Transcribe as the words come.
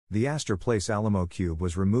The Astor Place Alamo Cube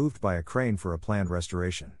was removed by a crane for a planned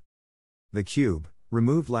restoration. The cube,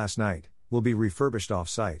 removed last night, will be refurbished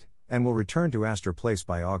off-site, and will return to Astor Place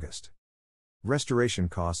by August. Restoration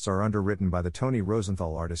costs are underwritten by the Tony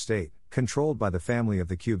Rosenthal Art Estate, controlled by the family of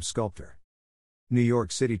the cube's sculptor. New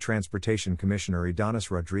York City Transportation Commissioner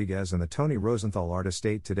Adonis Rodriguez and the Tony Rosenthal Art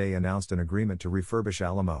Estate today announced an agreement to refurbish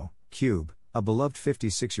Alamo Cube, a beloved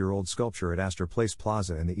 56-year-old sculpture at Astor Place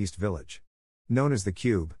Plaza in the East Village. Known as the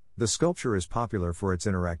Cube, the sculpture is popular for its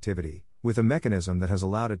interactivity, with a mechanism that has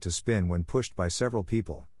allowed it to spin when pushed by several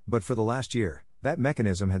people, but for the last year, that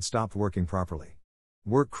mechanism had stopped working properly.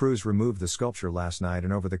 Work crews removed the sculpture last night,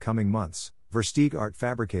 and over the coming months, Versteeg Art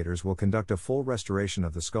Fabricators will conduct a full restoration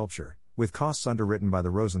of the sculpture, with costs underwritten by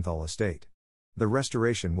the Rosenthal estate. The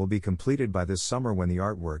restoration will be completed by this summer, when the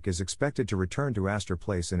artwork is expected to return to Astor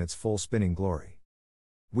Place in its full spinning glory.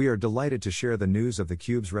 "We are delighted to share the news of the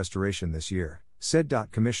cube's restoration this year," said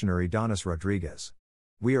Commissioner Adonis Rodriguez.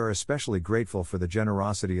 "We are especially grateful for the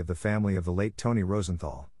generosity of the family of the late Tony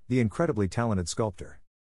Rosenthal, the incredibly talented sculptor.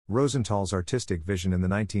 Rosenthal's artistic vision in the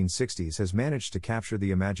 1960s has managed to capture the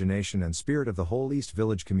imagination and spirit of the whole East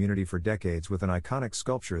Village community for decades, with an iconic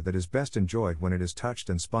sculpture that is best enjoyed when it is touched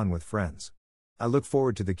and spun with friends. I look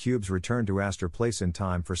forward to the cube's return to Astor Place in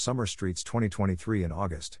time for Summer Streets 2023 in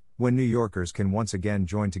August, when New Yorkers can once again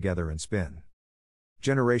join together and spin."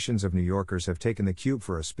 Generations of New Yorkers have taken the cube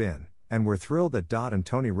for a spin, and we're thrilled that and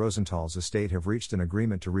Tony Rosenthal's estate have reached an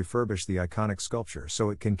agreement to refurbish the iconic sculpture so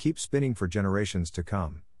it can keep spinning for generations to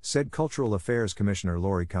come, said Cultural Affairs Commissioner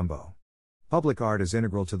Lori Cumbo. Public art is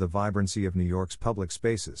integral to the vibrancy of New York's public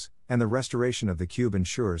spaces, and the restoration of the cube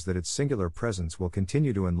ensures that its singular presence will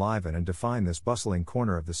continue to enliven and define this bustling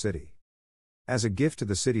corner of the city. As a gift to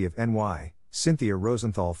the city of NY, Cynthia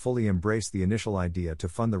Rosenthal fully embraced the initial idea to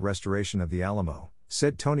fund the restoration of the Alamo,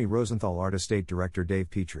 said Tony Rosenthal Art Estate Director Dave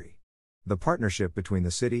Petrie. The partnership between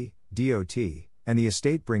the city, DOT, and the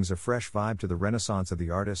estate brings a fresh vibe to the renaissance of the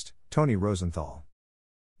artist, Tony Rosenthal.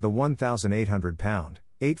 The 1,800-pound,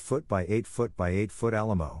 8-foot by 8-foot by 8-foot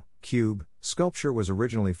Alamo Cube sculpture was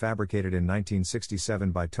originally fabricated in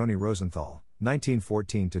 1967 by Tony Rosenthal,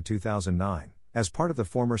 1914 to 2009, as part of the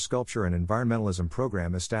former Sculpture and Environmentalism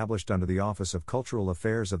program established under the Office of Cultural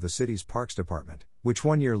Affairs of the city's Parks Department, which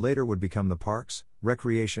 1 year later would become the Parks,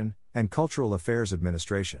 Recreation, and Cultural Affairs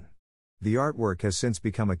Administration. The artwork has since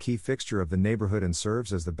become a key fixture of the neighborhood and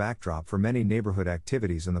serves as the backdrop for many neighborhood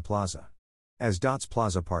activities in the plaza. As DOT's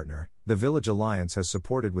plaza partner, the Village Alliance has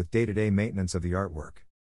supported with day-to-day maintenance of the artwork.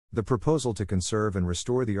 The proposal to conserve and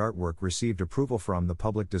restore the artwork received approval from the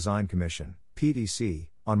Public Design Commission, PDC,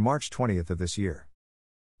 on March 20 of this year.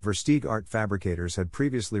 Versteeg Art Fabricators had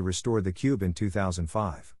previously restored the cube in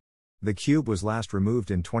 2005. The cube was last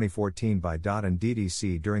removed in 2014 by DOT and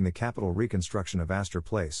DDC during the capital reconstruction of Astor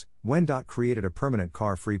Place, when DOT created a permanent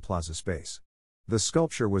car-free plaza space. The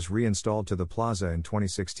sculpture was reinstalled to the plaza in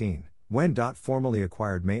 2016, when DOT formally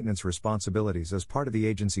acquired maintenance responsibilities as part of the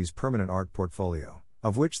agency's permanent art portfolio,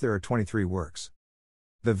 of which there are 23 works.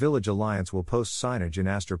 The Village Alliance will post signage in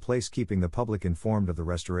Astor Place keeping the public informed of the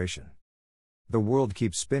restoration. "The world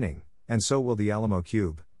keeps spinning, and so will the Alamo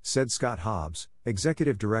Cube," said Scott Hobbs,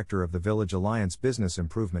 Executive Director of the Village Alliance Business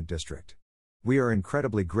Improvement District. "We are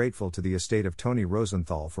incredibly grateful to the estate of Tony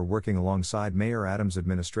Rosenthal for working alongside Mayor Adams'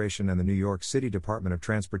 administration and the New York City Department of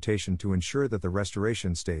Transportation to ensure that the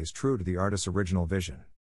restoration stays true to the artist's original vision.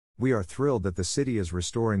 We are thrilled that the city is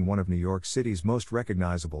restoring one of New York City's most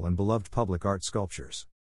recognizable and beloved public art sculptures.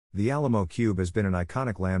 The Alamo Cube has been an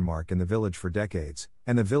iconic landmark in the village for decades,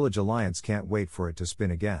 and the Village Alliance can't wait for it to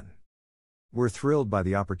spin again. We're thrilled by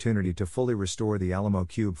the opportunity to fully restore the Alamo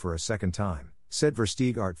Cube for a second time," said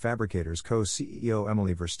Versteeg Art Fabricators co-CEO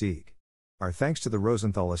Emily Versteeg. "Our thanks to the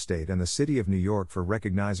Rosenthal Estate and the City of New York for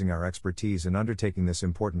recognizing our expertise in undertaking this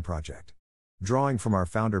important project. Drawing from our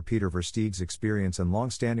founder Peter Versteeg's experience and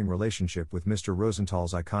long-standing relationship with Mr.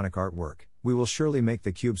 Rosenthal's iconic artwork, we will surely make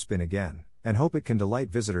the cube spin again, and hope it can delight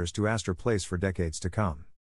visitors to Astor Place for decades to come."